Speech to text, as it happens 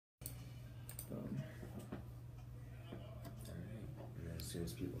soon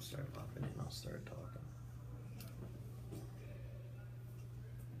as people start popping in, I'll start talking.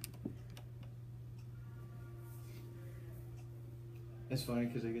 It's funny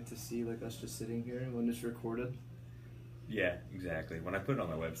because I get to see like us just sitting here when it's recorded. Yeah, exactly. When I put it on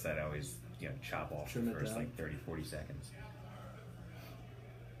my website, I always, chop off Trim the it first down. 30, 40 seconds.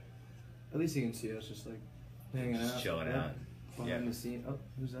 At least you can see us just like hanging Just out. chilling out. Behind the scene. Oh,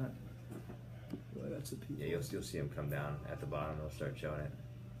 who's that? Well, that's a people. Yeah, you'll see them come down at the bottom. They'll start showing it.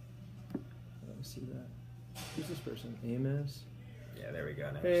 Let me see that. Who's this person? Amos. Yeah, there we go.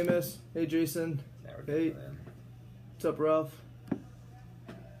 Now Hey, Amos. Hey, Jason. Now we're Hey. going in. What's up, Ralph?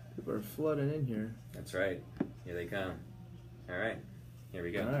 People are flooding in here. That's right. Here they come. All right. Here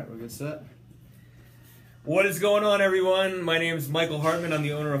we go. All right, we're good set. What is going on, everyone? My name is Michael Hartman. I'm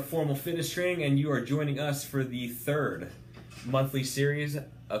the owner of Formal Fitness Training, and you are joining us for the third monthly series,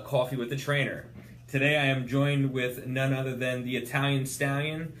 A Coffee with a Trainer. Today I am joined with none other than the Italian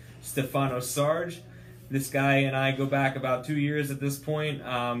stallion, Stefano Sarge. This guy and I go back about 2 years at this point.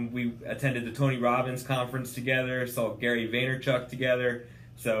 We attended the Tony Robbins conference together, saw Gary Vaynerchuk together.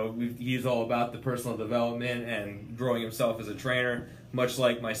 So he's all about the personal development and growing himself as a trainer, much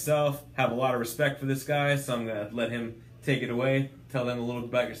like myself. Have a lot of respect for this guy, so I'm going to let him take it away. Tell them a little bit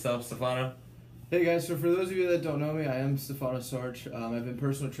about yourself, Stefano. Hey guys, so for those of you that don't know me, I am Stefano Sarge. I've been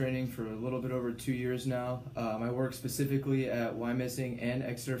personal training for a little bit over 2 years now. I work specifically at Wyomissing and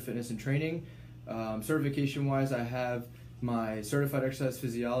Exeter Fitness and Training. Certification-wise, I have my Certified Exercise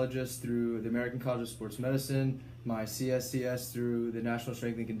Physiologist through the American College of Sports Medicine, my CSCS through the National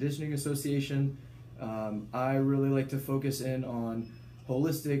Strength and Conditioning Association. I really like to focus in on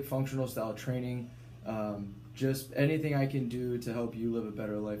holistic, functional style training. Just anything I can do to help you live a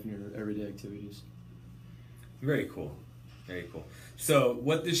better life in your everyday activities. Very cool. Very cool. So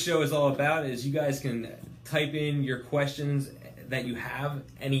what this show is all about is you guys can type in your questions that you have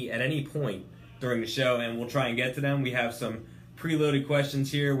at any point during the show, and we'll try and get to them. We have some preloaded questions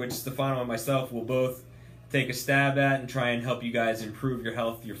here, which Stefano and myself will both take a stab at and try and help you guys improve your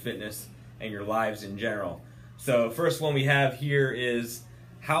health, your fitness, and your lives in general. So first one we have here is,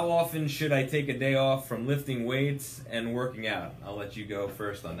 how often should I take a day off from lifting weights and working out? I'll let you go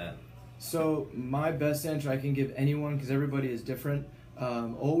first on that. So my best answer I can give anyone, because everybody is different,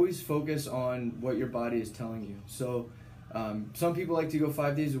 always focus on what your body is telling you. So some people like to go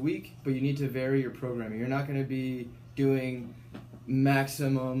 5 days a week, but you need to vary your programming. You're not going to be doing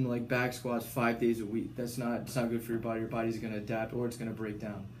maximum like back squats 5 days a week. It's not good for your body. Your body's going to adapt or it's going to break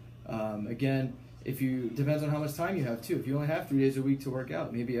down. Again, depends on how much time you have too. If you only have 3 days a week to work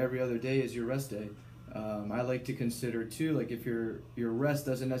out, maybe every other day is your rest day. I like to consider too, like if your rest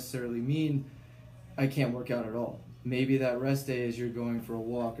doesn't necessarily mean I can't work out at all. Maybe that rest day is you're going for a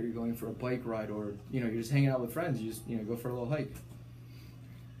walk or you're going for a bike ride, or you're just hanging out with friends. You just go for a little hike.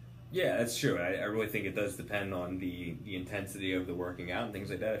 Yeah, that's true. I really think it does depend on the intensity of the working out and things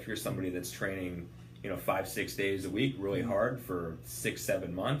like that. If you're somebody that's training 5-6 days a week really hard for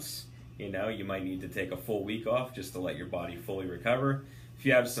 6-7 months, you might need to take a full week off just to let your body fully recover. If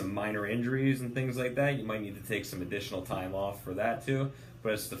you have some minor injuries and things like that, you might need to take some additional time off for that too.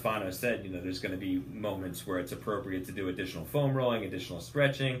 But as Stefano said, there's going to be moments where it's appropriate to do additional foam rolling, additional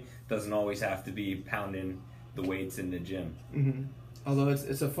stretching. Doesn't always have to be pounding the weights in the gym. Mm-hmm. Although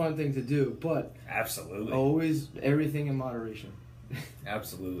it's a fun thing to do, but absolutely, always everything in moderation.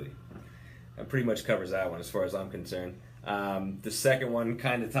 Absolutely. That pretty much covers that one as far as I'm concerned. The second one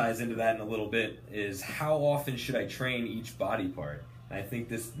kind of ties into that in a little bit, is how often should I train each body part? I think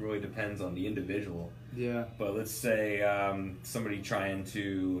this really depends on the individual. Yeah. But let's say somebody trying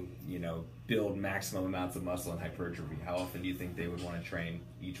to, build maximum amounts of muscle and hypertrophy. How often do you think they would want to train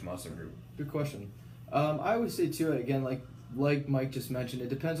each muscle group? Good question. I would say too, again, like Mike just mentioned, it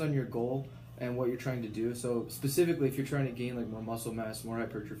depends on your goal and what you're trying to do. So specifically, if you're trying to gain more muscle mass, more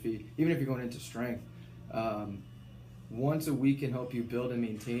hypertrophy, even if you're going into strength, once a week can help you build and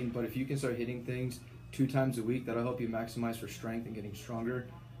maintain. But if you can start hitting things 2 times a week, that'll help you maximize for strength and getting stronger.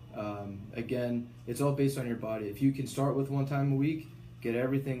 Again, it's all based on your body. If you can start with 1 time a week, get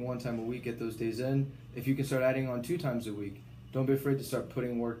everything 1 time a week, get those days in. If you can start adding on 2 times a week, don't be afraid to start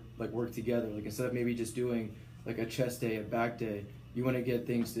putting work together. Instead of maybe just doing a chest day, a back day, you want to get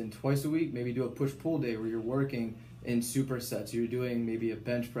things in twice a week. Maybe do a push-pull day where you're working in supersets. You're doing maybe a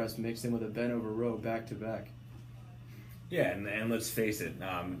bench press mixed in with a bent over row back to back. Yeah, and let's face it,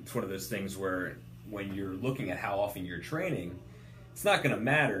 it's one of those things where when you're looking at how often you're training, it's not going to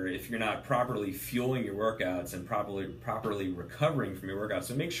matter if you're not properly fueling your workouts and properly recovering from your workouts.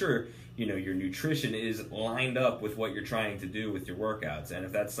 So make sure your nutrition is lined up with what you're trying to do with your workouts. And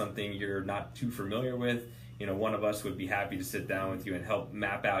if that's something you're not too familiar with, one of us would be happy to sit down with you and help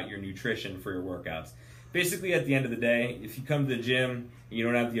map out your nutrition for your workouts. Basically, at the end of the day, if you come to the gym and you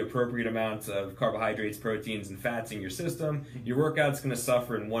don't have the appropriate amounts of carbohydrates, proteins, and fats in your system, your workout's going to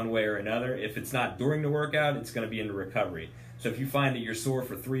suffer in one way or another. If it's not during the workout, it's going to be in the recovery. So if you find that you're sore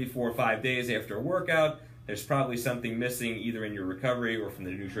for 3, 4, 5 days after a workout, there's probably something missing either in your recovery or from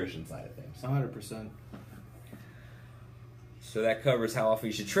the nutrition side of things. 100%. So that covers how often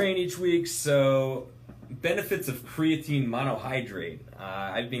you should train each week. So benefits of creatine monohydrate.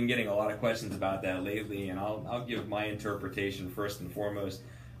 I've been getting a lot of questions about that lately, and I'll give my interpretation first and foremost.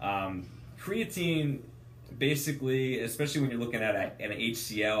 Creatine, basically, especially when you're looking at an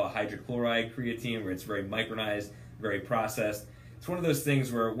HCl, a hydrochloride creatine, where it's very micronized, very processed. It's one of those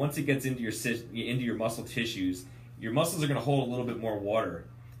things where once it gets into your muscle tissues, your muscles are going to hold a little bit more water.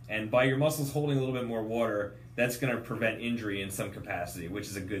 And by your muscles holding a little bit more water, that's going to prevent injury in some capacity, which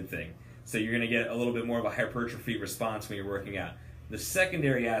is a good thing. So you're going to get a little bit more of a hypertrophy response when you're working out. The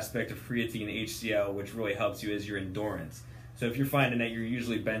secondary aspect of creatine HCl, which really helps you, is your endurance. So if you're finding that you're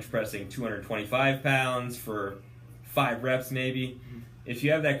usually bench pressing 225 pounds for 5 reps maybe, if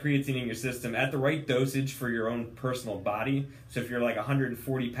you have that creatine in your system at the right dosage for your own personal body, so if you're like a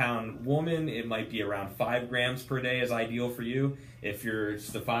 140-pound woman, it might be around 5 grams per day is ideal for you. If you're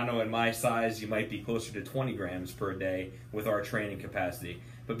Stefano and my size, you might be closer to 20 grams per day with our training capacity.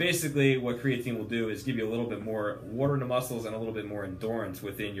 But basically, what creatine will do is give you a little bit more water in the muscles and a little bit more endurance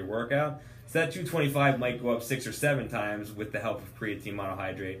within your workout. So that 225 might go up 6 or 7 times with the help of creatine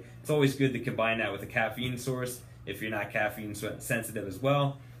monohydrate. It's always good to combine that with a caffeine source. If you're not caffeine sensitive as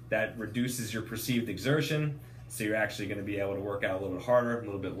well, that reduces your perceived exertion, so you're actually going to be able to work out a little bit harder, a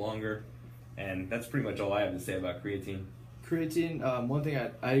little bit longer. And that's pretty much all I have to say about creatine. Creatine, one thing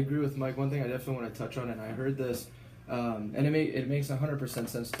I agree with Mike, one thing I definitely want to touch on, and I heard this, and it makes 100%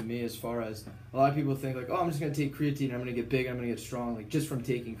 sense to me, as far as a lot of people think like, oh, I'm just going to take creatine, I'm going to get big, I'm going to get strong, like just from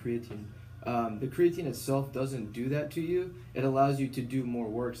taking creatine. The creatine itself doesn't do that to you. It allows you to do more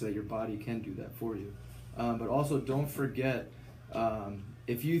work so that your body can do that for you. But also don't forget,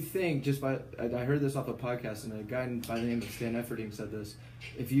 if you think I heard this off a podcast, and a guy by the name of Stan Efferding said this,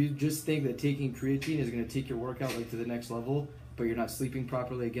 if you just think that taking creatine is going to take your workout like to the next level, but you're not sleeping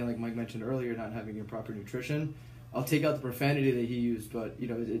properly, again, like Mike mentioned earlier, not having your proper nutrition, I'll take out the profanity that he used, but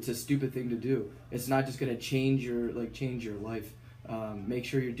it's a stupid thing to do. It's not just going to change your life. Make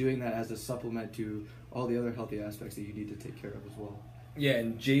sure you're doing that as a supplement to all the other healthy aspects that you need to take care of as well. Yeah,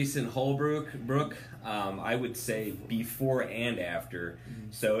 and Jason Holbrook, I would say before and after.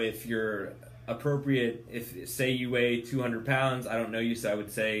 Mm-hmm. So if you're appropriate, if say you weigh 200 pounds, I don't know you, so I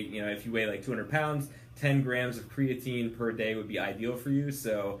would say, if you weigh like 200 pounds, 10 grams of creatine per day would be ideal for you.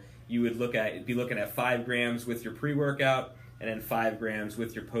 So you would be looking at 5 grams with your pre-workout, and then 5 grams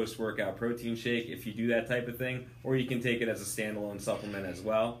with your post-workout protein shake if you do that type of thing, or you can take it as a standalone supplement as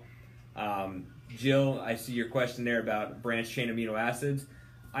well. Jill, I see your question there about branched chain amino acids.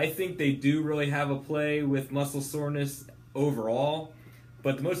 I think they do really have a play with muscle soreness overall,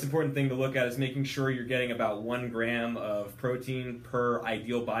 but the most important thing to look at is making sure you're getting about 1 gram of protein per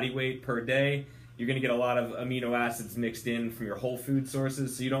ideal body weight per day. You're going to get a lot of amino acids mixed in from your whole food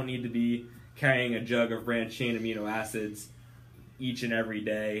sources, so you don't need to be carrying a jug of branched chain amino acids each and every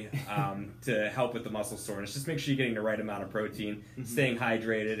day to help with the muscle soreness. Just make sure you're getting the right amount of protein, staying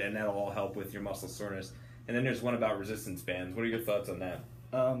hydrated, and that'll all help with your muscle soreness. And then there's one about resistance bands. What are your thoughts on that?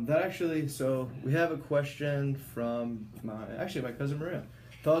 So we have a question from my cousin Maria.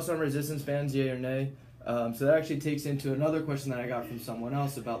 Thoughts on resistance bands, yay or nay? So that actually takes into another question that I got from someone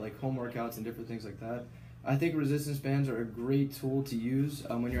else about like home workouts and different things like that. I think resistance bands are a great tool to use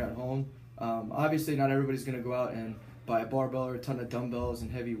when you're at home. Obviously, not everybody's going to go out and buy a barbell or a ton of dumbbells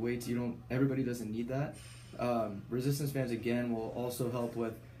and heavy weights. Everybody doesn't need that. Resistance bands, again, will also help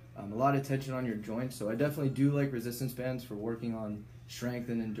with a lot of tension on your joints. So I definitely do like resistance bands for working on strength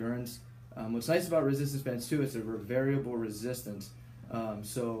and endurance. What's nice about resistance bands too is they're variable resistance.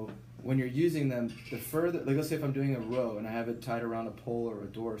 So when you're using them, the further, like let's say if I'm doing a row and I have it tied around a pole or a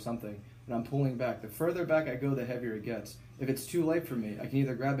door or something, and I'm pulling back, the further back I go, the heavier it gets. If it's too light for me, I can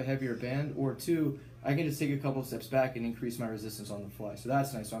either grab a heavier band, or 2, I can just take a couple steps back and increase my resistance on the fly. So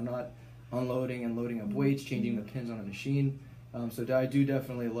that's nice. So I'm not unloading and loading up weights, changing the pins on a machine. So I do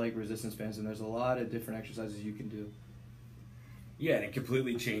definitely like resistance bands, and there's a lot of different exercises you can do. Yeah, and it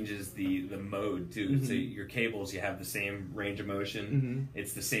completely changes the mode too. Mm-hmm. So your cables, you have the same range of motion. Mm-hmm.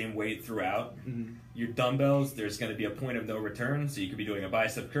 It's the same weight throughout. Mm-hmm. Your dumbbells, there's going to be a point of no return. So you could be doing a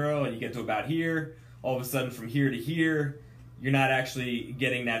bicep curl and you get to about here. All of a sudden from here to here, you're not actually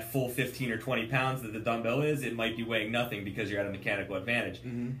getting that full 15 or 20 pounds that the dumbbell is. It might be weighing nothing because you're at a mechanical advantage.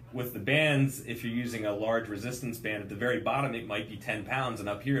 Mm-hmm. With the bands, if you're using a large resistance band, at the very bottom it might be 10 pounds and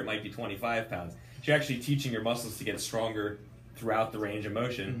up here it might be 25 pounds. So you're actually teaching your muscles to get stronger throughout the range of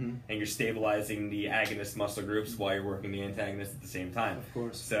motion, and you're stabilizing the agonist muscle groups while you're working the antagonist at the same time. Of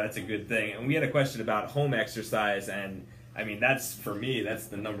course. So that's a good thing. And we had a question about home exercise, and I mean, that's, for me, that's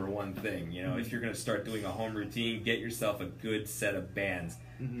the number one thing. You know, if you're going to start doing a home routine, get yourself a good set of bands.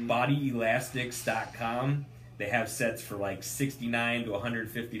 Bodyelastics.com, they have sets for like $69 to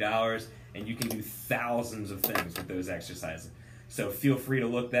 $150, and you can do thousands of things with those exercises. So feel free to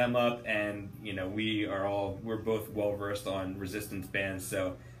look them up, and you know we're both well versed on resistance bands.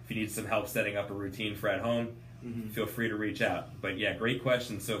 So if you need some help setting up a routine for at home, feel free to reach out. But yeah, great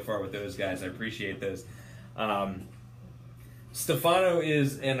questions so far with those guys. I appreciate those. Stefano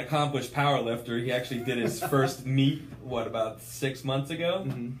is an accomplished powerlifter. He actually did his first meet about 6 months ago,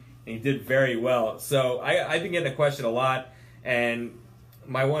 and he did very well. So I've been getting a question a lot, and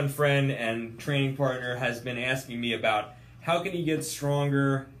my one friend and training partner has been asking me about, how can he get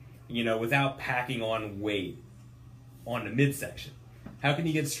stronger, you know, without packing on weight on the midsection? How can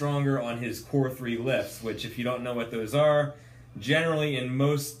he get stronger on his core 3 lifts, which, if you don't know what those are, generally in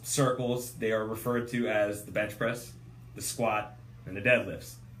most circles they are referred to as the bench press, the squat, and the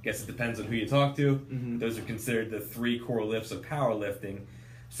deadlifts. Guess it depends on who you talk to. Those are considered the 3 core lifts of powerlifting.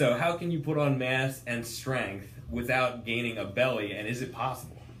 So how can you put on mass and strength without gaining a belly, and is it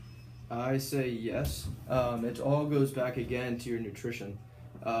possible? I say yes. It all goes back again to your nutrition.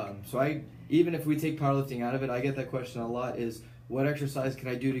 Even if we take powerlifting out of it, I get that question a lot, is what exercise can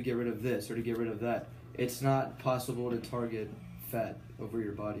I do to get rid of this or to get rid of that? It's not possible to target fat over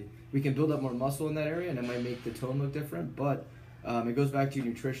your body. We can build up more muscle in that area, and it might make the tone look different, but it goes back to your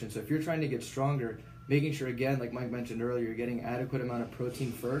nutrition. So if you're trying to get stronger, making sure, again, like Mike mentioned earlier, you're getting adequate amount of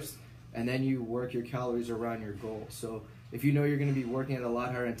protein first, and then you work your calories around your goal. So if you know you're going to be working at a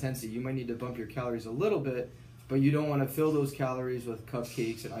lot higher intensity, you might need to bump your calories a little bit, but you don't want to fill those calories with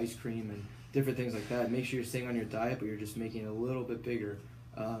cupcakes and ice cream and different things like that. Make sure you're staying on your diet, but you're just making it a little bit bigger,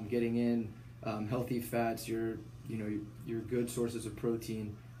 getting in healthy fats, your good sources of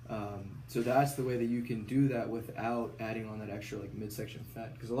protein. So that's the way that you can do that without adding on that extra like midsection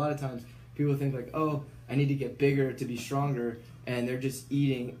fat. Because a lot of times people think like, oh, I need to get bigger to be stronger, and they're just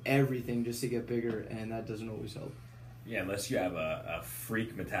eating everything just to get bigger, and that doesn't always help. Yeah, unless you have a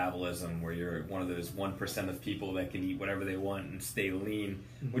freak metabolism where you're one of those 1% of people that can eat whatever they want and stay lean,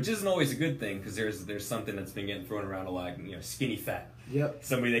 which isn't always a good thing, because there's something that's been getting thrown around a lot, skinny fat. Yep.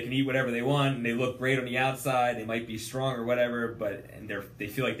 Somebody that can eat whatever they want, and they look great on the outside, they might be strong or whatever, and they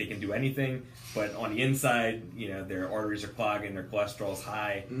feel like they can do anything, but on the inside, their arteries are clogging, their cholesterol's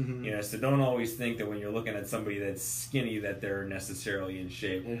high, so don't always think that when you're looking at somebody that's skinny that they're necessarily in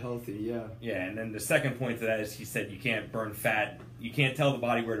shape. And healthy, yeah. Yeah, and then the second point to that is he said you can't burn fat, you can't tell the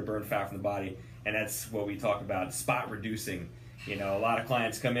body where to burn fat from the body, and that's what we talk about, spot reducing. A lot of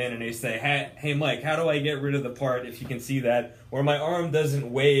clients come in and they say, hey Mike, how do I get rid of the part, if you can see that, where my arm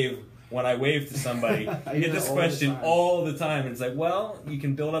doesn't wave when I wave to somebody? You get this question all the time. And it's like, well, you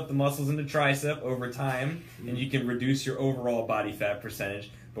can build up the muscles in the tricep over time, and you can reduce your overall body fat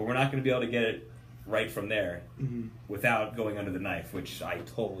percentage, but we're not going to be able to get it right from there without going under the knife, which I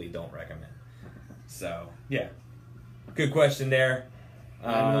totally don't recommend. So, yeah. Good question there.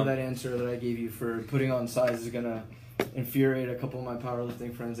 I know that answer that I gave you for putting on size is going to infuriate a couple of my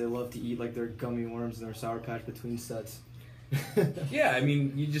powerlifting friends. They love to eat like their gummy worms and their Sour Patch between sets. Yeah, I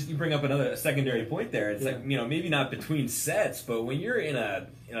mean, you bring up a secondary point there. It's like, maybe not between sets, but when you're in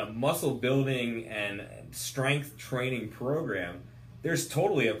a muscle building and strength training program, there's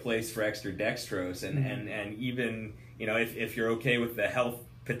totally a place for extra dextrose, and even if you're okay with the health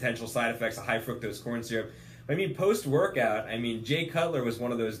potential side effects of high fructose corn syrup. I mean, post-workout, Jay Cutler was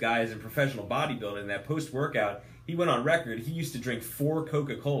one of those guys in professional bodybuilding that post-workout, he went on record, he used to drink 4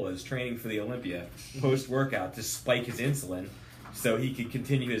 Coca-Colas training for the Olympia post-workout to spike his insulin so he could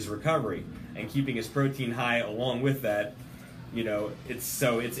continue his recovery, and keeping his protein high along with that.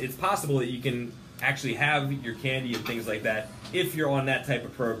 It's possible that you can actually have your candy and things like that if you're on that type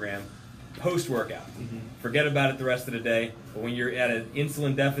of program post-workout. Forget about it the rest of the day. But when you're at an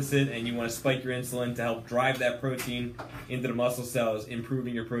insulin deficit and you want to spike your insulin to help drive that protein into the muscle cells,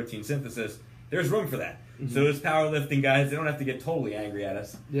 improving your protein synthesis, there's room for that. So those powerlifting guys, they don't have to get totally angry at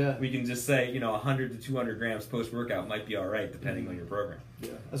us. Yeah. We can just say, 100 to 200 grams post-workout might be all right, depending on your program.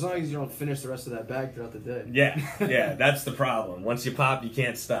 Yeah. As long as you don't finish the rest of that bag throughout the day. Yeah, that's the problem. Once you pop, you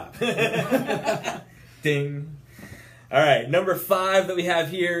can't stop. Ding. All right, number 5 that we have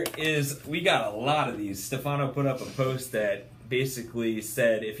here is, we got a lot of these. Stefano put up a post that basically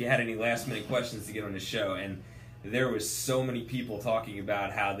said if you had any last-minute questions to get on the show, and there was so many people talking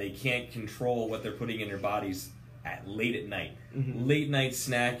about how they can't control what they're putting in their bodies late at night. Late night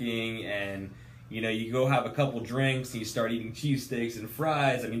snacking, and you go have a couple drinks and you start eating cheesesteaks and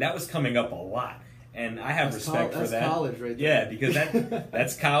fries. I mean, that was coming up a lot. And I have respect for that. That's college right there. Yeah, because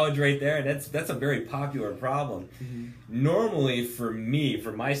that's college right there, and that's a very popular problem. Normally, for me,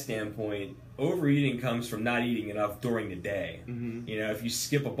 from my standpoint, overeating comes from not eating enough during the day. If you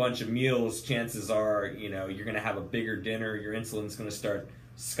skip a bunch of meals, chances are, you're going to have a bigger dinner. Your insulin's going to start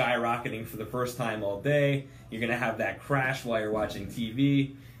skyrocketing for the first time all day. You're going to have that crash while you're watching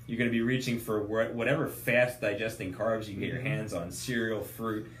TV. You're going to be reaching for whatever fast digesting carbs you can get your hands on, cereal,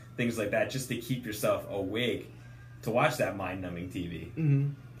 fruit, things like that, just to keep yourself awake to watch that mind-numbing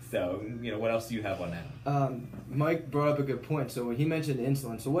TV. So, what else do you have on that? Mike brought up a good point. So when he mentioned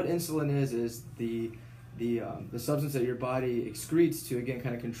insulin, so what insulin is the substance that your body excretes to, again,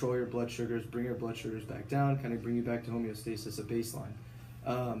 kind of control your blood sugars, bring your blood sugars back down, kind of bring you back to homeostasis, a baseline.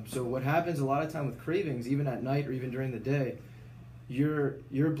 So what happens a lot of time with cravings, even at night or even during the day, your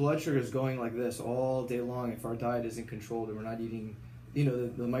blood sugar is going like this all day long if our diet isn't controlled and we're not eating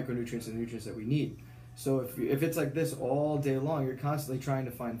the micronutrients and the nutrients that we need. So if it's like this all day long, you're constantly trying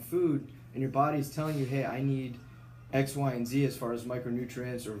to find food, and your body's telling you, hey, I need X, Y, and Z as far as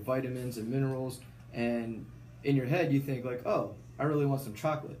micronutrients or vitamins and minerals, and in your head you think like, oh, I really want some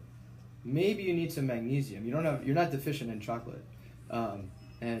chocolate. Maybe you need some magnesium. You're not deficient in chocolate.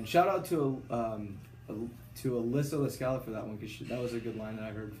 And shout out to Alyssa Lascala for that one, because that was a good line that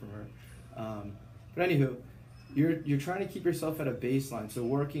I heard from her. But anywho, you're trying to keep yourself at a baseline. So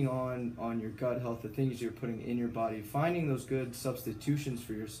working on your gut health, the things you're putting in your body, finding those good substitutions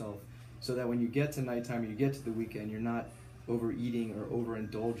for yourself, so that when you get to nighttime or you get to the weekend, you're not overeating or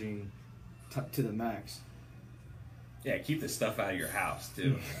overindulging to the max. Yeah, keep the stuff out of your house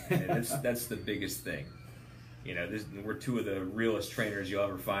too. That's the biggest thing. We're two of the realest trainers you'll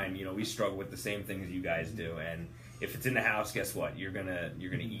ever find. We struggle with the same things you guys do, and if it's in the house, guess what? You're gonna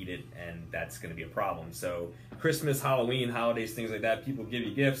eat it, and that's gonna be a problem. So Christmas, Halloween, holidays, things like that, people give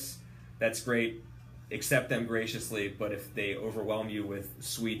you gifts. That's great. Accept them graciously, but if they overwhelm you with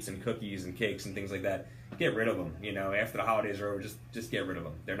sweets and cookies and cakes and things like that, get rid of them. After the holidays are over, just get rid of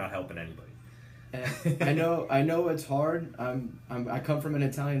them. They're not helping anybody. And I know it's hard. I come from an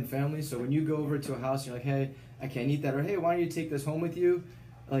Italian family, so when you go over to a house, you're like, hey, I can't eat that, or hey, why don't you take this home with you?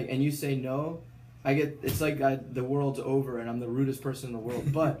 And you say no, it's like the world's over and I'm the rudest person in the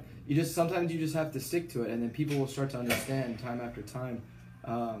world. But sometimes you just have to stick to it, and then people will start to understand time after time.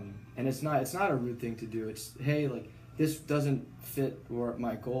 And it's not a rude thing to do. It's, hey, this doesn't fit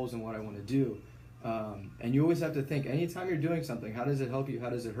my goals and what I want to do. And you always have to think, anytime you're doing something, how does it help you?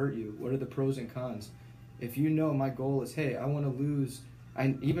 How does it hurt you? What are the pros and cons? If my goal is, hey, I want to lose,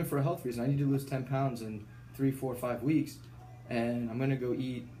 even for a health reason, I need to lose 10 pounds in 3, 4, 5 weeks, and I'm going to go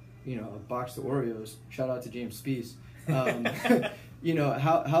eat, a box of Oreos. Shout out to James Spees. How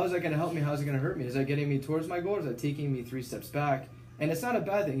is that going to help me? How is it going to hurt me? Is that getting me towards my goal? Or is that taking me 3 steps back? And it's not a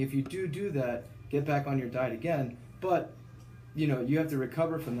bad thing. If you do that, get back on your diet again. But, you have to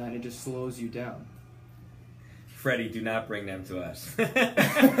recover from that, and it just slows you down. Freddie, do not bring them to us.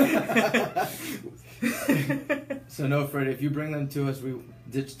 So no, Freddie, if you bring them to us, we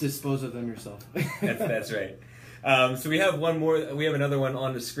dispose of them yourself. That's right. So we have one more. We have another one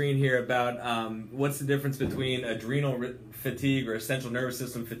on the screen here about what's the difference between adrenal fatigue or central nervous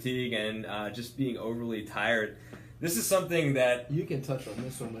system fatigue and just being overly tired. This is something that you can touch on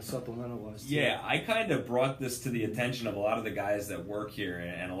this one with supplemental wise. Yeah, I kind of brought this to the attention of a lot of the guys that work here,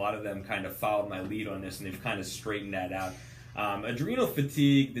 and a lot of them kind of followed my lead on this, and they've kind of straightened that out. Adrenal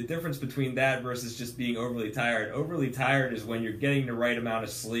fatigue, the difference between that versus just being overly tired. Overly tired is when you're getting the right amount of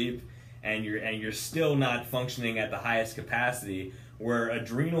sleep and you're still not functioning at the highest capacity. Where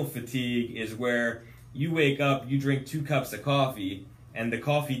adrenal fatigue is where you wake up, you drink 2 cups of coffee, and the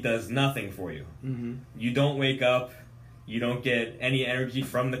coffee does nothing for you. Mm-hmm. You don't wake up, you don't get any energy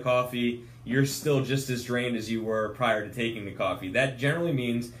from the coffee, you're still just as drained as you were prior to taking the coffee. That generally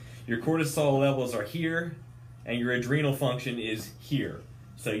means your cortisol levels are here and your adrenal function is here.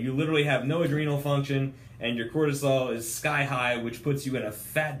 So you literally have no adrenal function and your cortisol is sky high, which puts you in a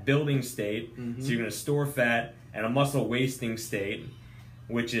fat building state. Mm-hmm. So you're going to store fat, and a muscle wasting state,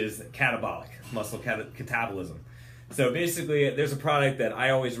 which is catabolic, muscle catabolism. So basically, there's a product that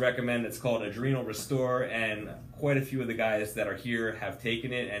I always recommend. It's called Adrenal Restore, and quite a few of the guys that are here have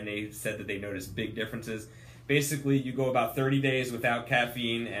taken it, and they said that they noticed big differences. Basically, you go about 30 days without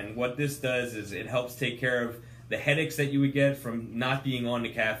caffeine, and what this does is it helps take care of the headaches that you would get from not being on the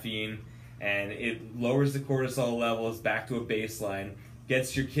caffeine, and it lowers the cortisol levels back to a baseline,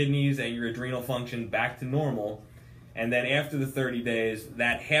 gets your kidneys and your adrenal function back to normal, and then after the 30 days,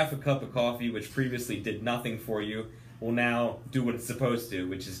 that half a cup of coffee, which previously did nothing for you, will now do what it's supposed to,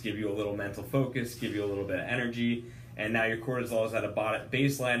 which is give you a little mental focus, give you a little bit of energy, and now your cortisol is at a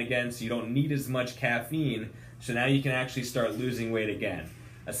baseline again, so you don't need as much caffeine, so now you can actually start losing weight again.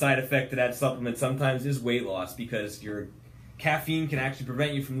 A side effect to that supplement sometimes is weight loss, because your caffeine can actually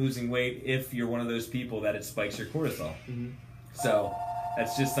prevent you from losing weight if you're one of those people that it spikes your cortisol. Mm-hmm. So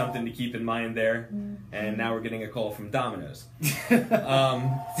that's just something to keep in mind there. And now we're getting a call from Domino's.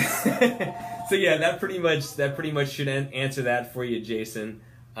 So yeah, that pretty much should answer that for you, Jason.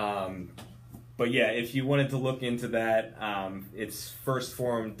 But yeah, if you wanted to look into that, it's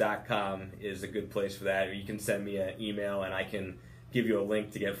firstform.com is a good place for that. Or you can send me an email and I can give you a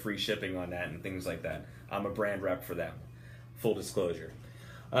link to get free shipping on that and things like that. I'm a brand rep for them. Full disclosure.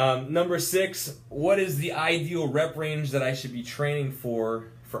 Number 6, what is the ideal rep range that I should be training for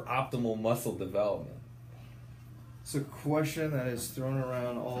optimal muscle development? It's a question that is thrown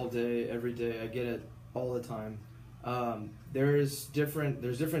around all day, every day. I get it all the time. There's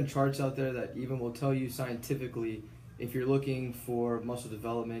different charts out there that even will tell you scientifically, if you're looking for muscle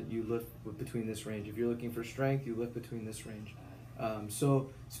development, you lift between this range. If you're looking for strength, you lift between this range. So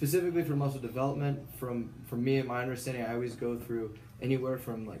specifically for muscle development, from me and my understanding, I always go through anywhere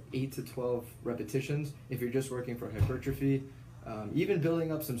from like 8 to 12 repetitions if you're just working for hypertrophy. Even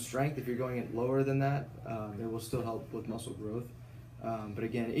building up some strength, if you're going it lower than that, it will still help with muscle growth. But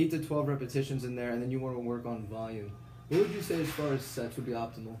again, 8 to 12 repetitions in there, and then you want to work on volume. What would you say as far as sets would be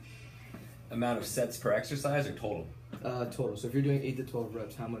optimal? Amount of sets per exercise or total? Total. So if you're doing 8 to 12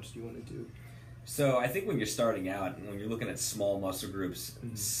 reps, how much do you want to do? So I think when you're starting out, when you're looking at small muscle groups,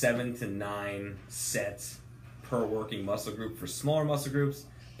 7 to 9 sets per working muscle group for smaller muscle groups,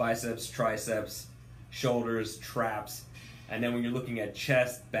 biceps, triceps, shoulders, traps. And then when you're looking at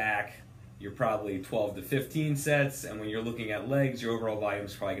chest, back, you're probably 12 to 15 sets. And when you're looking at legs, your overall volume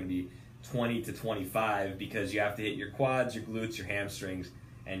is probably going to be 20 to 25 because you have to hit your quads, your glutes, your hamstrings,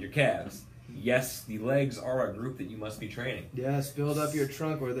 and your calves. Yes, the legs are a group that you must be training. Yes, build up your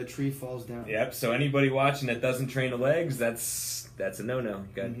trunk or the tree falls down. Yep, so anybody watching that doesn't train the legs, that's a no-no.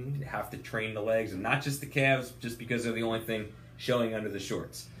 You have to train the legs, and not just the calves, just because they're the only thing showing under the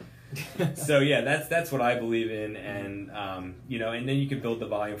shorts. So yeah, that's what I believe in, and and then you can build the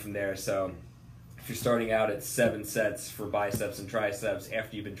volume from there. So if you're starting out at 7 sets for biceps and triceps,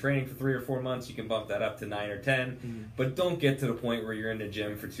 after you've been training for 3 or 4 months, you can bump that up to 9 or 10. But don't get to the point where you're in the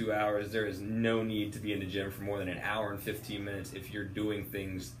gym for 2 hours. There is no need to be in the gym for more than an hour and 15 minutes if you're doing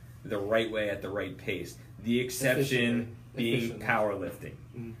things the right way at the right pace. The exception being powerlifting.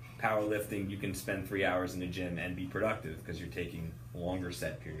 Powerlifting, you can spend 3 hours in the gym and be productive because you're taking longer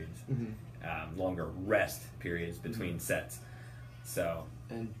set periods, longer rest periods between sets. So.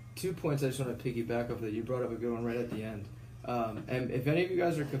 And 2 points I just want to piggyback off that. You brought up a good one right at the end. And if any of you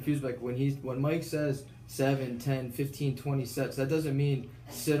guys are confused, like when Mike says 7, 10, 15, 20 sets, that doesn't mean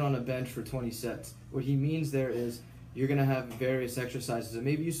sit on a bench for 20 sets. What he means there is you're going to have various exercises, and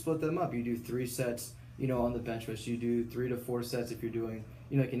maybe you split them up. You do 3 sets, on the bench press. You do 3 to 4 sets if you're doing,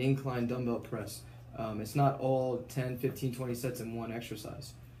 like an incline dumbbell press. It's not all 10, 15, 20 sets in one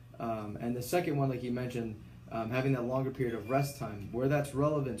exercise. And the second one, like you mentioned, having that longer period of rest time, where that's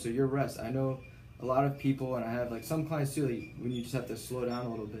relevant. So your rest, I know a lot of people, and I have like some clients too, like, when you just have to slow down a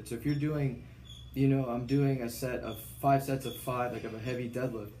little bit. So if you're doing, I'm doing a set of 5 sets of 5, like of a heavy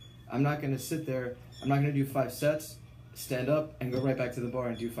deadlift, I'm not going to sit there, I'm not going to do 5 sets, stand up, and go right back to the bar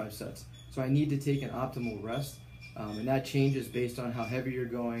and do 5 sets. So I need to take an optimal rest, and that changes based on how heavy you're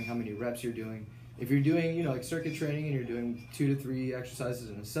going, how many reps you're doing. If you're doing, like circuit training and you're doing 2 to 3 exercises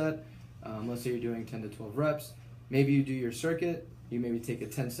in a set, let's say you're doing 10 to 12 reps, maybe you do your circuit, you maybe take a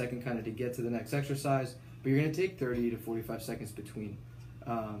 10-second kind of to get to the next exercise, but you're going to take 30 to 45 seconds between.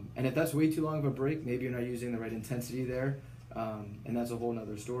 And if that's way too long of a break, maybe you're not using the right intensity there, and that's a whole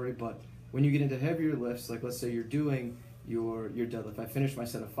nother story. But when you get into heavier lifts, like let's say you're doing your deadlift, I finished my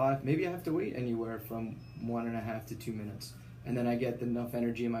set of 5, maybe I have to wait anywhere from 1.5 to 2 minutes. And then I get enough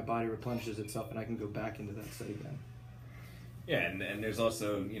energy and my body replenishes itself and I can go back into that set again. Yeah, and there's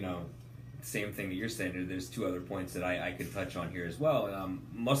also, same thing that you're saying. There's 2 other points that I could touch on here as well.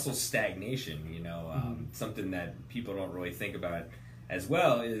 Muscle stagnation, something that people don't really think about as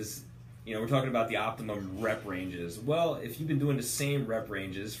well is, we're talking about the optimum rep ranges. Well, if you've been doing the same rep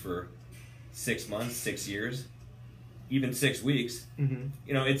ranges for 6 months, 6 years, even 6 weeks,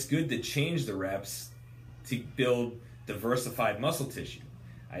 it's good to change the reps to build diversified muscle tissue.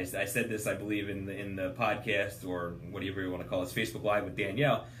 I said this, I believe, in the podcast, or whatever you want to call it, Facebook Live with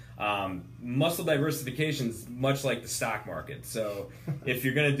Danielle. Muscle diversification is much like the stock market. So if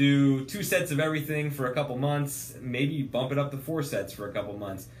you're going to do 2 sets of everything for a couple months, maybe you bump it up to 4 sets for a couple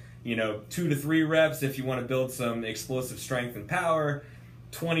months. 2 to 3 reps if you want to build some explosive strength and power.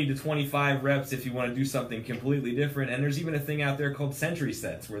 20 to 25 reps if you want to do something completely different. And there's even a thing out there called century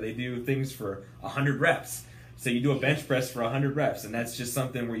sets where they do things for 100 reps. So you do a bench press for 100 reps, and that's just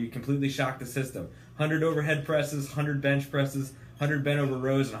something where you completely shock the system. 100 overhead presses, 100 bench presses, 100 bent over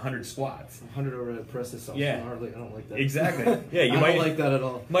rows, and 100 squats. 100 overhead presses sounds hardly. I don't like that. Exactly. Yeah, you I might don't like that at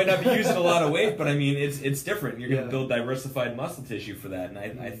all. Might not be using a lot of weight, but I mean, it's different. You're going to build diversified muscle tissue for that, and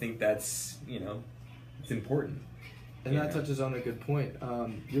I think that's, it's important. And that touches on a good point.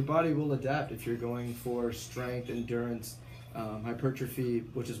 Your body will adapt if you're going for strength, endurance, hypertrophy,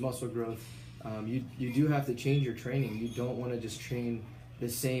 which is muscle growth. You do have to change your training. You don't want to just train the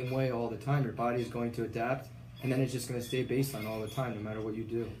same way all the time. Your body is going to adapt, and then it's just going to stay baseline all the time, no matter what you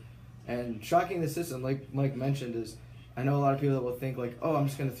do. And shocking the system, like Mike mentioned, is I know a lot of people that will think like, oh, I'm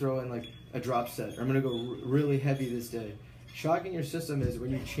just going to throw in like a drop set, or I'm going to go really heavy this day. Shocking your system is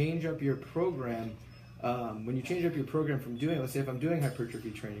when you change up your program. When you change up your program from doing, let's say if I'm doing hypertrophy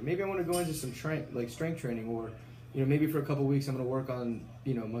training, maybe I want to go into some strength training, or maybe for a couple weeks I'm going to work on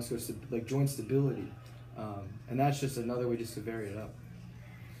joint stability, and that's just another way just to vary it up.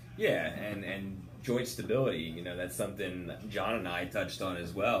 Yeah, and joint stability, that's something John and I touched on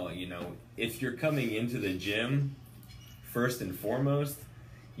as well. If you're coming into the gym, first and foremost,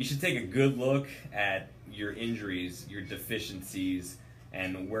 you should take a good look at your injuries, your deficiencies,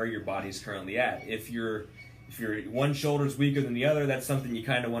 and where your body's currently at. If your one shoulder's weaker than the other, that's something you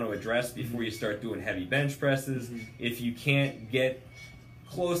kind of want to address before you start doing heavy bench presses. If you can't get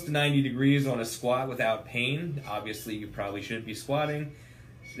close to 90 degrees on a squat without pain, obviously you probably shouldn't be squatting.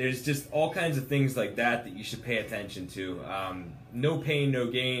 There's just all kinds of things like that you should pay attention to. No pain, no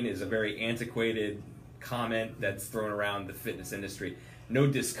gain is a very antiquated comment that's thrown around the fitness industry. No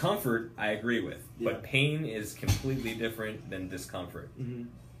discomfort, I agree with, but pain is completely different than discomfort.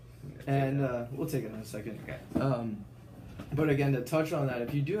 And we'll take it in a second. Okay. But again, to touch on that,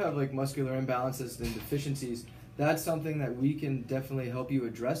 if you do have like muscular imbalances and deficiencies, that's something that we can definitely help you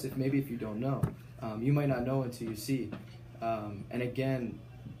address. If you don't know, you might not know until you see. And again,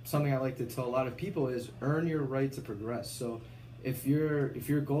 something I like to tell a lot of people is earn your right to progress. So if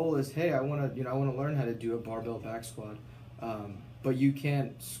your goal is, hey, I want to learn how to do a barbell back squat. But you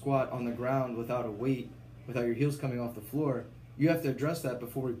can't squat on the ground without a weight, without your heels coming off the floor, you have to address that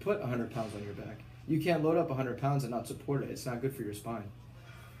before we put 100 pounds on your back. You can't load up 100 pounds and not support it. It's not good for your spine.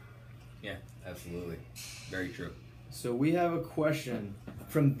 Yeah, absolutely. Very true. So we have a question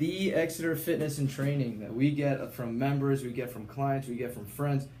from the Exeter Fitness and Training that we get from members, we get from clients, we get from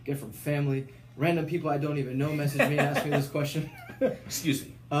friends, get from family. Random people I don't even know message me and ask me this question. Excuse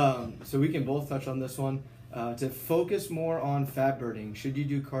me. So we can both touch on this one. To focus more on fat burning, should you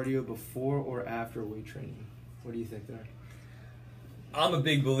do cardio before or after weight training? What do you think there? I'm a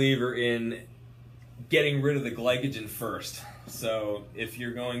big believer in getting rid of the glycogen first. So if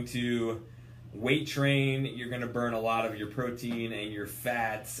you're going to weight train, you're going to burn a lot of your protein and your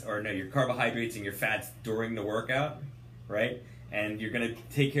fats, your carbohydrates and your fats during the workout, right? And you're going to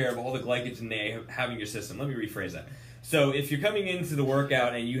take care of all the glycogen they have in your system. Let me rephrase that. So if you're coming into the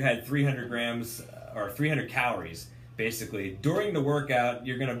workout and you had 300 grams or 300 calories, basically, during the workout,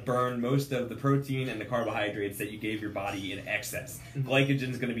 you're going to burn most of the protein and the carbohydrates that you gave your body in excess. Glycogen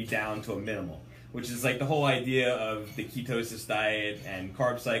is going to be down to a minimal, which is like the whole idea of the ketosis diet and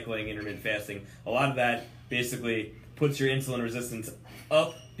carb cycling, intermittent fasting. A lot of that basically puts your insulin resistance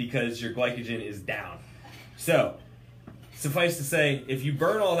up because your glycogen is down. So, suffice to say, if you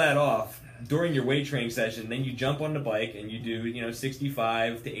burn all that off during your weight training session, then you jump on the bike and you do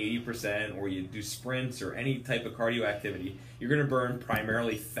 65 to 80%, or you do sprints or any type of cardio activity, you're going to burn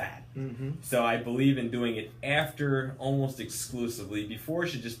primarily fat. So I believe in doing it after almost exclusively. Before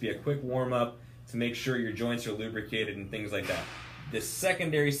should just be a quick warm-up to make sure your joints are lubricated and things like that. The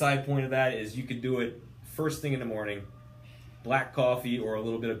secondary side point of that is you could do it first thing in the morning, black coffee or a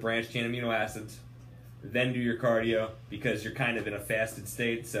little bit of branched chain amino acids, then do your cardio because you're kind of in a fasted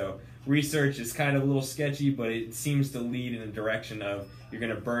state. So research is kind of a little sketchy, but it seems to lead in the direction of you're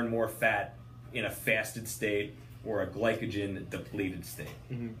going to burn more fat in a fasted state or a glycogen depleted state.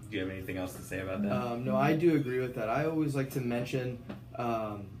 Mm-hmm. Do you have anything else to say about that? No, I do agree with that. I always like to mention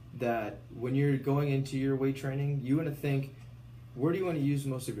that when you're going into your weight training, you want to think, where do you want to use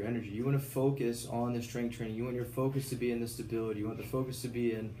most of your energy? You want to focus on the strength training. You want your focus to be in the stability. You want the focus to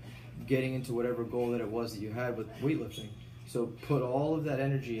be in getting into whatever goal that it was that you had with weightlifting. So put all of that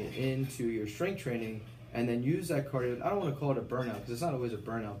energy into your strength training and then use that cardio. I don't want to call it a burnout because it's not always a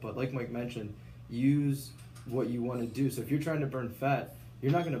burnout, but like Mike mentioned, use what you want to do. So if you're trying to burn fat,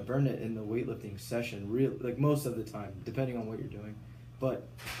 you're not going to burn it in the weightlifting session, like most of the time, depending on what you're doing. But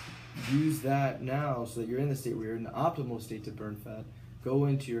use that now so that you're in the state where you're in the optimal state to burn fat. Go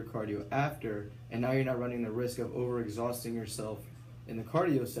into your cardio after, and now you're not running the risk of overexhausting yourself in the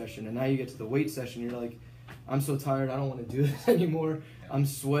cardio session. And now you get to the weight session, you're like, I'm so tired, I don't want to do this anymore. I'm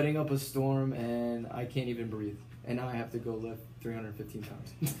sweating up a storm, and I can't even breathe. And now I have to go lift 315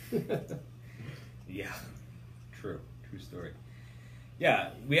 pounds. Yeah, true story. Yeah,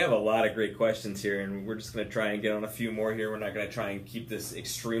 we have a lot of great questions here, and we're just going to try and get on a few more here. We're not going to try and keep this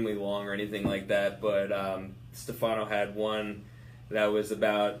extremely long or anything like that, but Stefano had one that was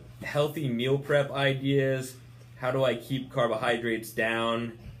about healthy meal prep ideas. How do I keep carbohydrates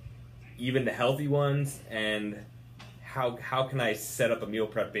down, even the healthy ones, and how can I set up a meal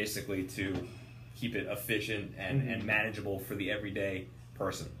prep basically to keep it efficient and manageable for the everyday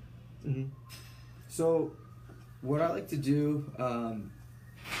person? Mm-hmm. So what I like to do,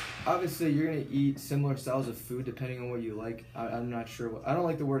 obviously you're going to eat similar styles of food depending on what you like. I'm not sure. I don't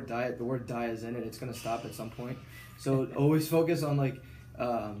like the word diet. The word diet is in it. It's going to stop at some point. So always focus on like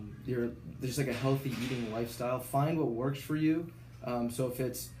there's like a healthy eating lifestyle. Find what works for you. So if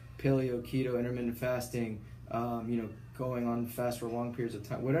it's paleo, keto, intermittent fasting, going on fast for long periods of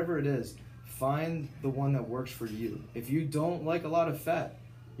time, whatever it is, find the one that works for you. If you don't like a lot of fat,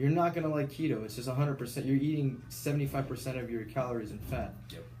 you're not going to like keto. It's just 100%. You're eating 75% of your calories in fat.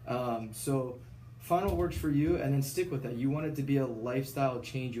 Yep. So find what works for you and then stick with that. You want it to be a lifestyle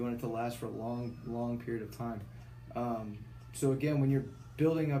change. You want it to last for a long period of time. So again, when you're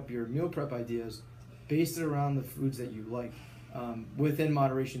building up your meal prep ideas, base it around the foods that you like. Within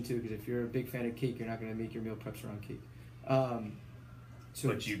moderation too, because if you're a big fan of cake, you're not going to make your meal preps around cake.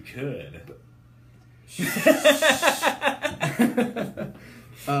 But you could.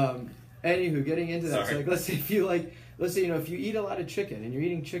 Anywho, getting into that, Sorry. so like, let's say if you eat a lot of chicken and you're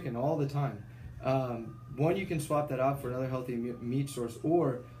eating chicken all the time, one, you can swap that out for another healthy meat source,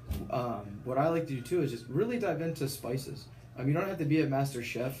 or what I like to do too is just really dive into spices. You don't have to be a master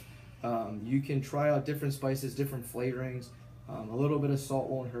chef. You can try out different spices, different flavorings. A little bit of salt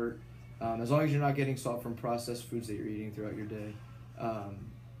won't hurt, as long as you're not getting salt from processed foods that you're eating throughout your day.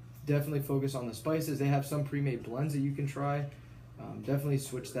 Definitely focus on the spices. They have some pre-made blends that you can try. Definitely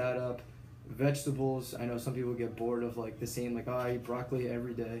switch that up. Vegetables, I know some people get bored of like the same, like, I eat broccoli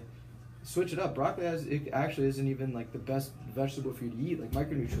every day. Switch it up. Broccoli it actually isn't even like the best vegetable for you to eat, like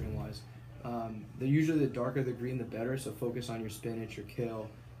micronutrient wise. They're usually the darker the green the better, so focus on your spinach, your kale,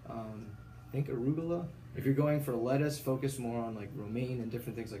 I think arugula. If you're going for lettuce, focus more on like romaine and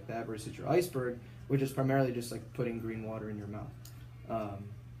different things like that versus your iceberg, which is primarily just like putting green water in your mouth.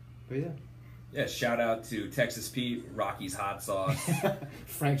 But yeah. Yeah, shout out to Texas Pete, Rocky's Hot Sauce.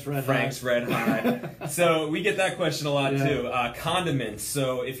 Frank's Red Hot. So we get that question a lot Yeah. too. Condiments.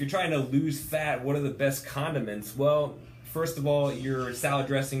 So if you're trying to lose fat, what are the best condiments? Well, first of all, your salad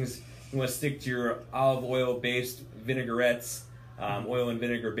dressings, you want to stick to your olive oil-based vinaigrettes, oil and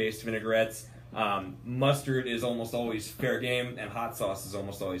vinegar-based vinaigrettes. Mustard is almost always fair game, and hot sauce is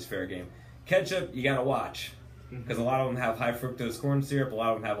almost always fair game. Ketchup, you gotta watch, because a lot of them have high fructose corn syrup, a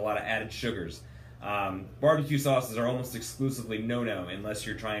lot of them have a lot of added sugars. Barbecue sauces are almost exclusively no-no unless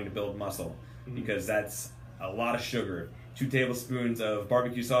you're trying to build muscle, because that's a lot of sugar. 2 tablespoons of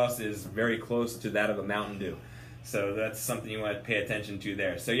barbecue sauce is very close to that of a Mountain Dew. So that's something you want to pay attention to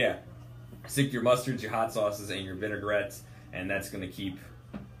there. So yeah, stick to your mustards, your hot sauces, and your vinaigrettes, and that's going to keep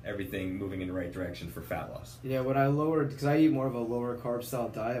everything moving in the right direction for fat loss. Yeah, when I lowered, because I eat more of a lower carb style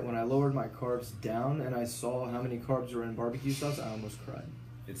diet, when I lowered my carbs down and I saw how many carbs were in barbecue sauce, I almost cried.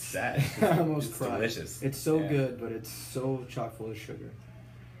 It's sad. I almost it's cried. Delicious. It's so good, but it's so chock full of sugar.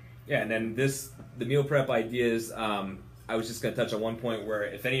 Yeah, and then the meal prep ideas, I was just going to touch on one point where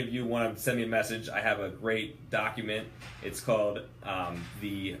if any of you want to send me a message, I have a great document. It's called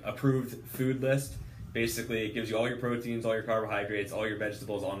the Approved Food List. Basically, it gives you all your proteins, all your carbohydrates, all your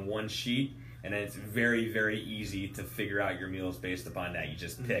vegetables on one sheet, and then it's very, very easy to figure out your meals based upon that. You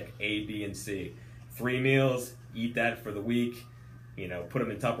just pick A, B, and C. 3 meals, eat that for the week. Put them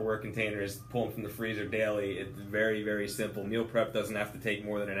in Tupperware containers, pull them from the freezer daily. It's very, very simple. Meal prep doesn't have to take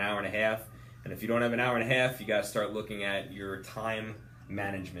more than an hour and a half. And if you don't have an hour and a half, you got to start looking at your time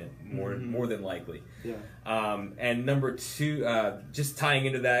management more than likely. Yeah. And number two, just tying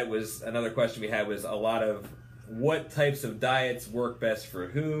into that was another question we had was a lot of what types of diets work best for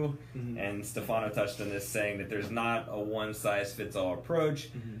who. And Stefano touched on this, saying that there's not a one-size-fits-all approach.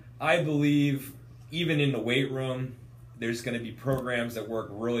 I believe even in the weight room, there's going to be programs that work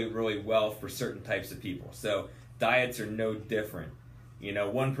really, really well for certain types of people. So diets are no different. You know,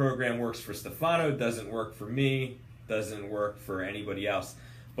 one program works for Stefano, doesn't work for me, doesn't work for anybody else.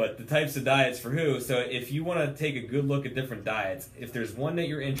 But the types of diets for who, so if you want to take a good look at different diets, if there's one that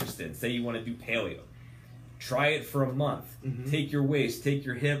you're interested in, say you want to do paleo, try it for a month. Take your waist, take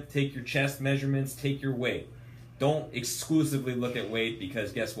your hip, take your chest measurements, take your weight. Don't exclusively look at weight,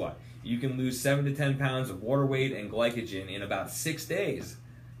 because guess what? You can lose 7 to 10 pounds of water weight and glycogen in about 6 days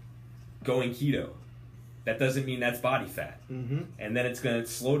going keto. That doesn't mean that's body fat. And then it's going to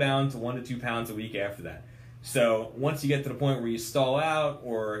slow down to 1 to 2 pounds a week after that. So once you get to the point where you stall out,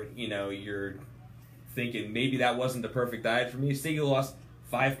 or you know you're thinking maybe that wasn't the perfect diet for me, say you lost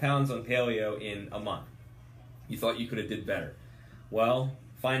 5 pounds on paleo in a month. You thought you could have did better. Well,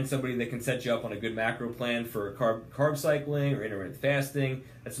 find somebody that can set you up on a good macro plan for carb cycling or intermittent fasting.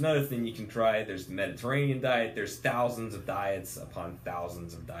 That's another thing you can try. There's the Mediterranean diet. There's thousands of diets upon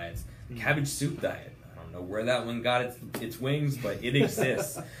thousands of diets. Cabbage soup diet. I don't know where that one got its wings, but it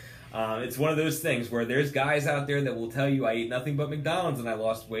exists. It's one of those things where there's guys out there that will tell you, I ate nothing but McDonald's and I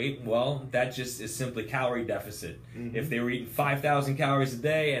lost weight. Well, that just is simply calorie deficit. If they were eating 5,000 calories a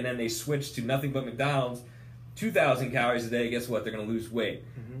day and then they switched to nothing but McDonald's, 2,000 calories a day, guess what? They're going to lose weight.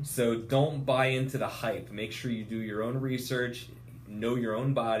 So don't buy into the hype. Make sure you do your own research, know your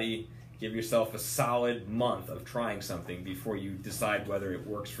own body, give yourself a solid month of trying something before you decide whether it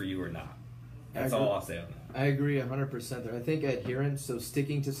works for you or not. That's all I'll say on that. I agree 100% there. I think adherence, so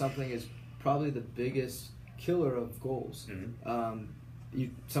sticking to something, is probably the biggest killer of goals.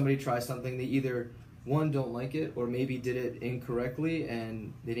 Somebody tries something, they either, one, don't like it, or maybe did it incorrectly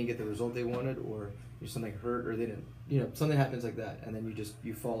and they didn't get the result they wanted, or something hurt, or they didn't, something happens like that, and then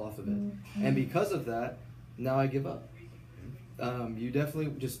you fall off of it. And because of that, now I give up. You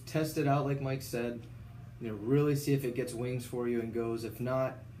definitely just test it out, like Mike said. Really see if it gets wings for you and goes. If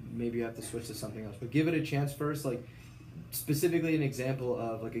not, maybe you have to switch to something else. But give it a chance first. Like, specifically an example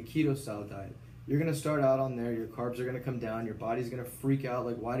of like a keto style diet. You're going to start out on there. Your carbs are going to come down. Your body's going to freak out.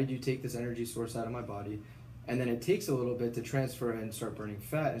 Like, why did you take this energy source out of my body? And then it takes a little bit to transfer and start burning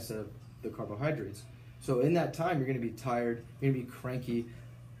fat instead of the carbohydrates. So in that time, you're going to be tired. You're going to be cranky.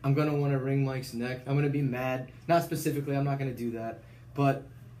 I'm going to want to wring Mike's neck. I'm going to be mad. Not specifically. I'm not going to do that. But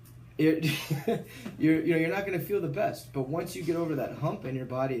you're not going to feel the best. But once you get over that hump and your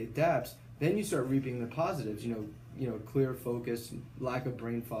body adapts, then you start reaping the positives. Clear focus, lack of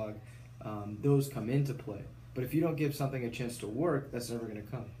brain fog, those come into play. But if you don't give something a chance to work, that's never going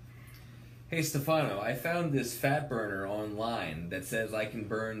to come. Hey Stefano, I found this fat burner online that says I can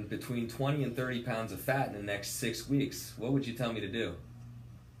burn between 20 and 30 pounds of fat in the next 6 weeks. What would you tell me to do?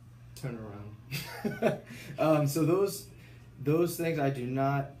 Turn around. So those things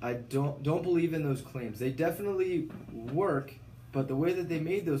I don't believe in those claims. They definitely work, but the way that they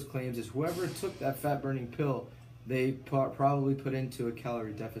made those claims is whoever took that fat burning pill, they probably put into a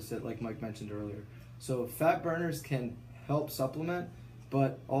calorie deficit, like Mike mentioned earlier. So fat burners can help supplement,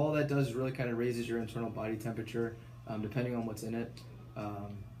 but all that does is really kind of raises your internal body temperature, depending on what's in it.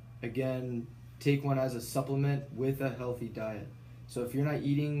 Again, take one as a supplement with a healthy diet. So if you're not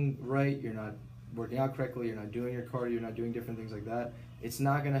eating right, you're not working out correctly, you're not doing your cardio, you're not doing different things like that, it's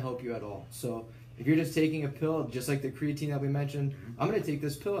not going to help you at all. So if you're just taking a pill, just like the creatine that we mentioned, I'm going to take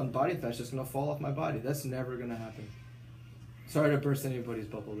this pill and body fat's just going to fall off my body. That's never going to happen. Sorry to burst anybody's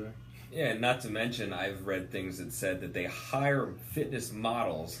bubble there. Yeah, not to mention, I've read things that said that they hire fitness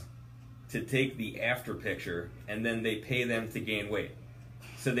models to take the after picture and then they pay them to gain weight.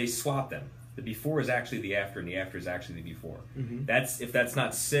 So they swap them. The before is actually the after, and the after is actually the before. If that's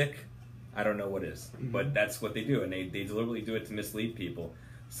not sick, I don't know what is. But that's what they do, and they deliberately do it to mislead people.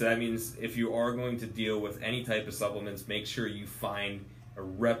 So that means if you are going to deal with any type of supplements, make sure you find a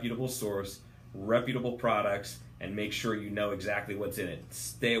reputable source, reputable products, and make sure you know exactly what's in it.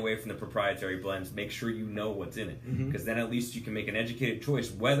 Stay away from the proprietary blends. Make sure you know what's in it, because then at least you can make an educated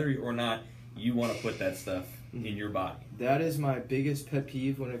choice whether or not you want to put that stuff in your body. That is my biggest pet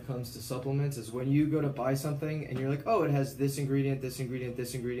peeve when it comes to supplements, is when you go to buy something and you're like, oh, it has this ingredient, this ingredient,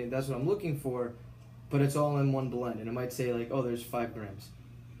 this ingredient, that's what I'm looking for, but it's all in one blend, and it might say like, oh, there's 5 grams.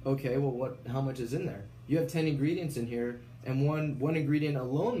 Okay, well, how much is in there? You have 10 ingredients in here, and one ingredient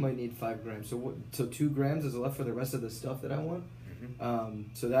alone might need 5 grams. So 2 grams is left for the rest of the stuff that I want?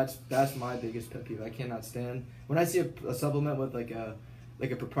 So that's my biggest pet peeve. I cannot stand when I see a supplement with like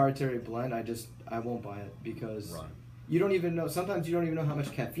a proprietary blend. I won't buy it because you don't even know. Sometimes you don't even know how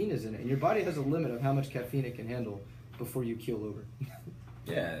much caffeine is in it, and your body has a limit of how much caffeine it can handle before you keel over.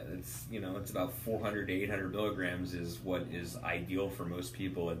 Yeah, it's about 400 to 800 milligrams is what is ideal for most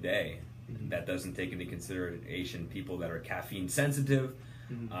people a day. That doesn't take into consideration people that are caffeine sensitive.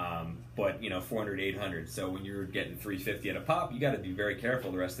 But 400 to 800. So when you're getting 350 at a pop, you got to be very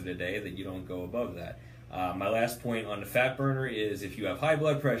careful the rest of the day that you don't go above that. My last point on the fat burner is if you have high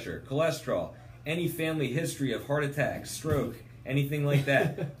blood pressure, cholesterol, any family history of heart attack, stroke, anything like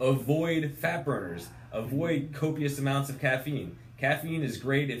that, avoid fat burners. Avoid copious amounts of caffeine. Caffeine is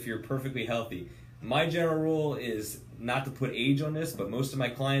great if you're perfectly healthy. My general rule is not to put age on this, but most of my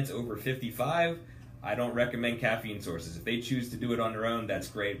clients over 55, I don't recommend caffeine sources. If they choose to do it on their own, that's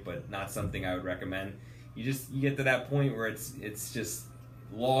great, but not something I would recommend. You get to that point where it's just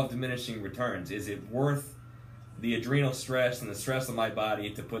law of diminishing returns. Is it worth the adrenal stress and the stress on my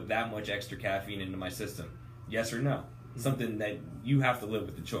body to put that much extra caffeine into my system? Yes or no? Something that you have to live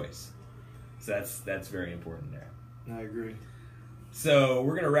with the choice. So that's very important there. I agree. So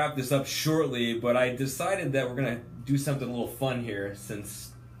we're going to wrap this up shortly, but I decided that we're going to do something a little fun here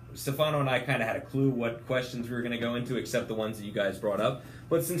since Stefano and I kind of had a clue what questions we were going to go into, except the ones that you guys brought up.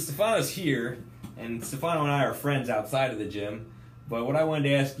 But since Stefano's here, and Stefano and I are friends outside of the gym, but what I wanted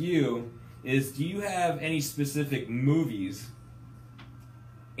to ask you is, do you have any specific movies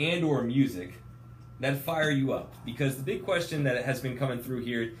and or music that fire you up? Because the big question that has been coming through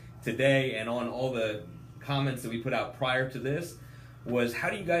here today and on all the comments that we put out prior to this was, how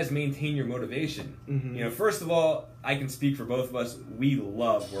do you guys maintain your motivation? First of all, I can speak for both of us. We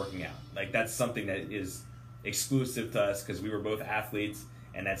love working out. Like, that's something that is exclusive to us because we were both athletes,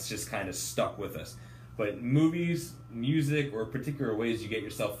 and that's just kind of stuck with us. But movies, music, or particular ways you get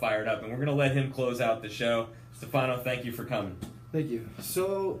yourself fired up, and we're going to let him close out the show. Stefano, thank you for coming. Thank you.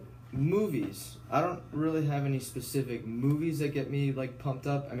 So, movies. I don't really have any specific movies that get me like pumped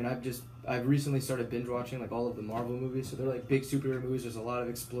up. I mean, I've recently started binge watching like all of the Marvel movies. So they're like big superhero movies. There's a lot of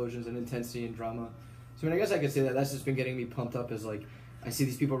explosions and intensity and drama. So I mean, I guess I could say that that's just been getting me pumped up. As like I see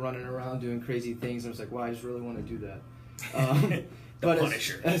these people running around doing crazy things, and I was like, wow, I just really want to do that. But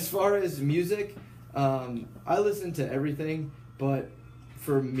as far as music, I listen to everything. But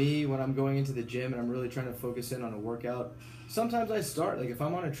for me, when I'm going into the gym and I'm really trying to focus in on a workout, sometimes I start, like if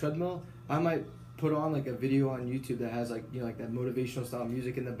I'm on a treadmill, I might put on like a video on YouTube that has like, like that motivational style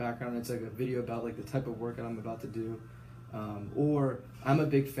music in the background. It's like a video about like the type of workout I'm about to do. Or I'm a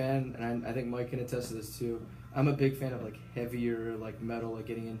big fan, and I think Mike can attest to this too, I'm a big fan of like heavier like metal, like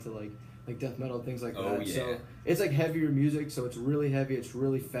getting into like death metal, things like that. Yeah. So it's like heavier music, so it's really heavy, it's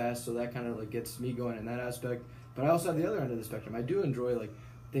really fast, so that kind of like gets me going in that aspect. But I also have the other end of the spectrum. I do enjoy like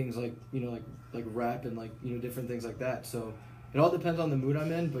things like like rap and like different things like that. So it all depends on the mood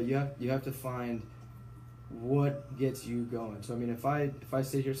I'm in, but you have to find what gets you going. So I mean, if I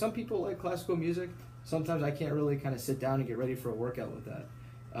sit here, some people like classical music. Sometimes I can't really kind of sit down and get ready for a workout with that.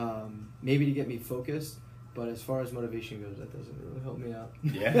 Maybe to get me focused, but as far as motivation goes, that doesn't really help me out.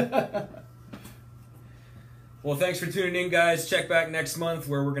 Yeah. Well, thanks for tuning in, guys. Check back next month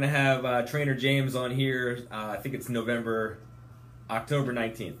where we're going to have Trainer James on here. I think it's October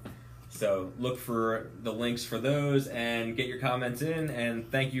 19th. So look for the links for those and get your comments in. And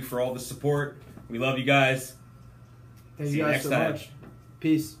thank you for all the support. We love you guys. Thank you guys so much.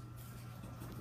 Peace.